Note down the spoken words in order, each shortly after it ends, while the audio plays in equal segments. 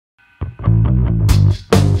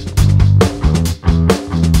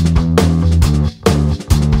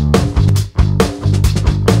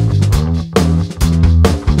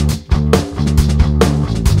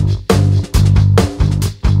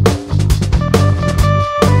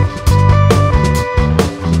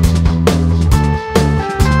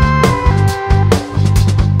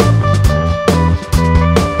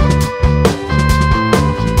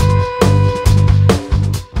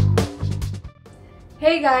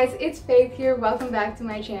guys, it's Faith here. Welcome back to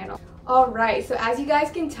my channel. Alright, so as you guys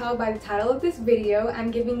can tell by the title of this video, I'm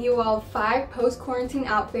giving you all 5 post-quarantine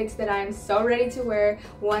outfits that I am so ready to wear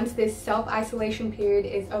once this self-isolation period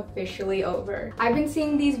is officially over. I've been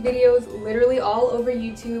seeing these videos literally all over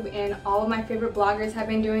YouTube and all of my favorite bloggers have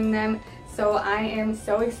been doing them, so I am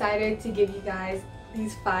so excited to give you guys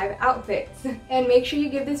these 5 outfits. And make sure you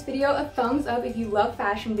give this video a thumbs up if you love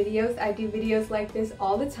fashion videos. I do videos like this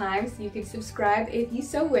all the time, so you can subscribe if you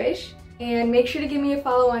so wish. And make sure to give me a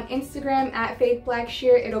follow on Instagram at Faith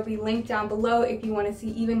Blackshear. It'll be linked down below if you want to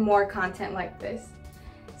see even more content like this.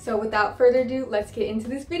 So without further ado, let's get into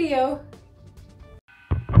this video.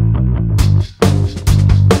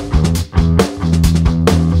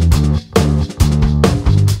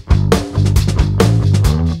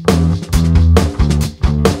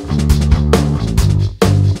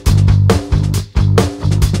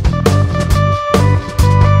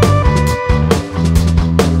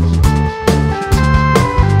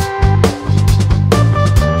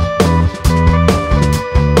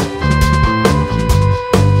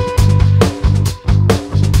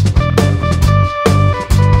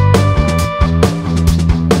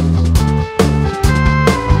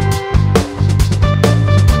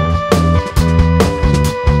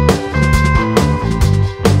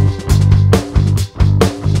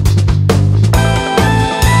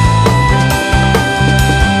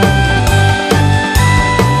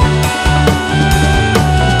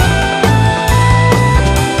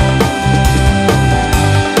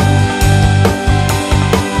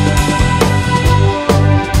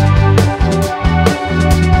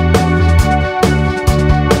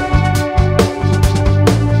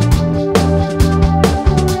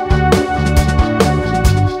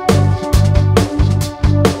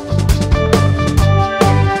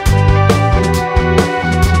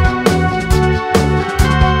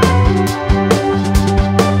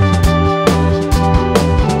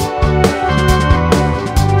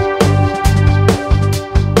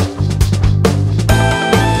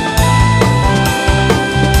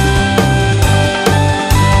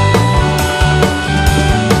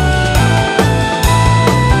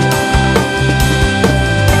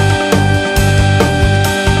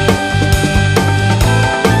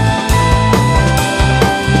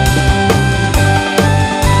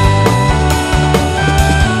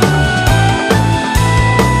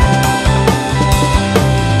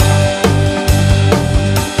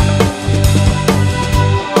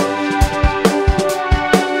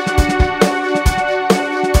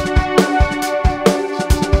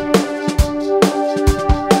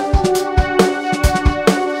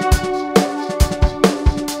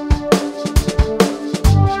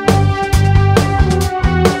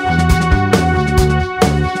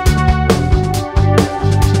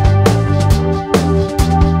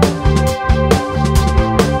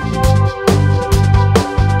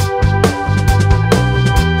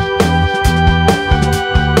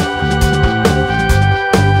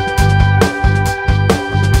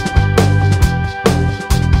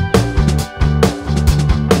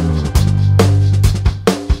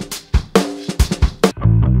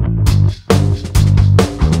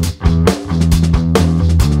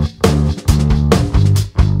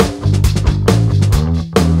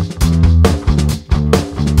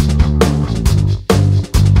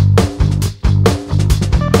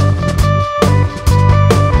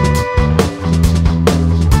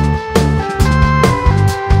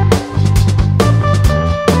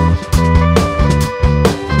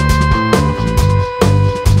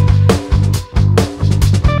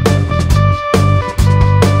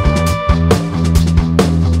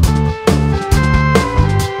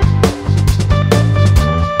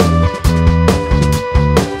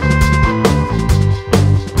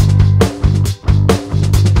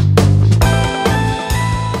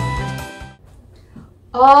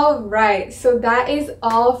 Alright, so that is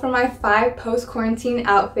all for my 5 post-quarantine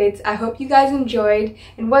outfits. I hope you guys enjoyed,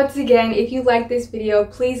 and once again, if you like this video,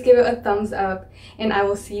 please give it a thumbs up, and I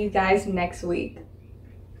will see you guys next week.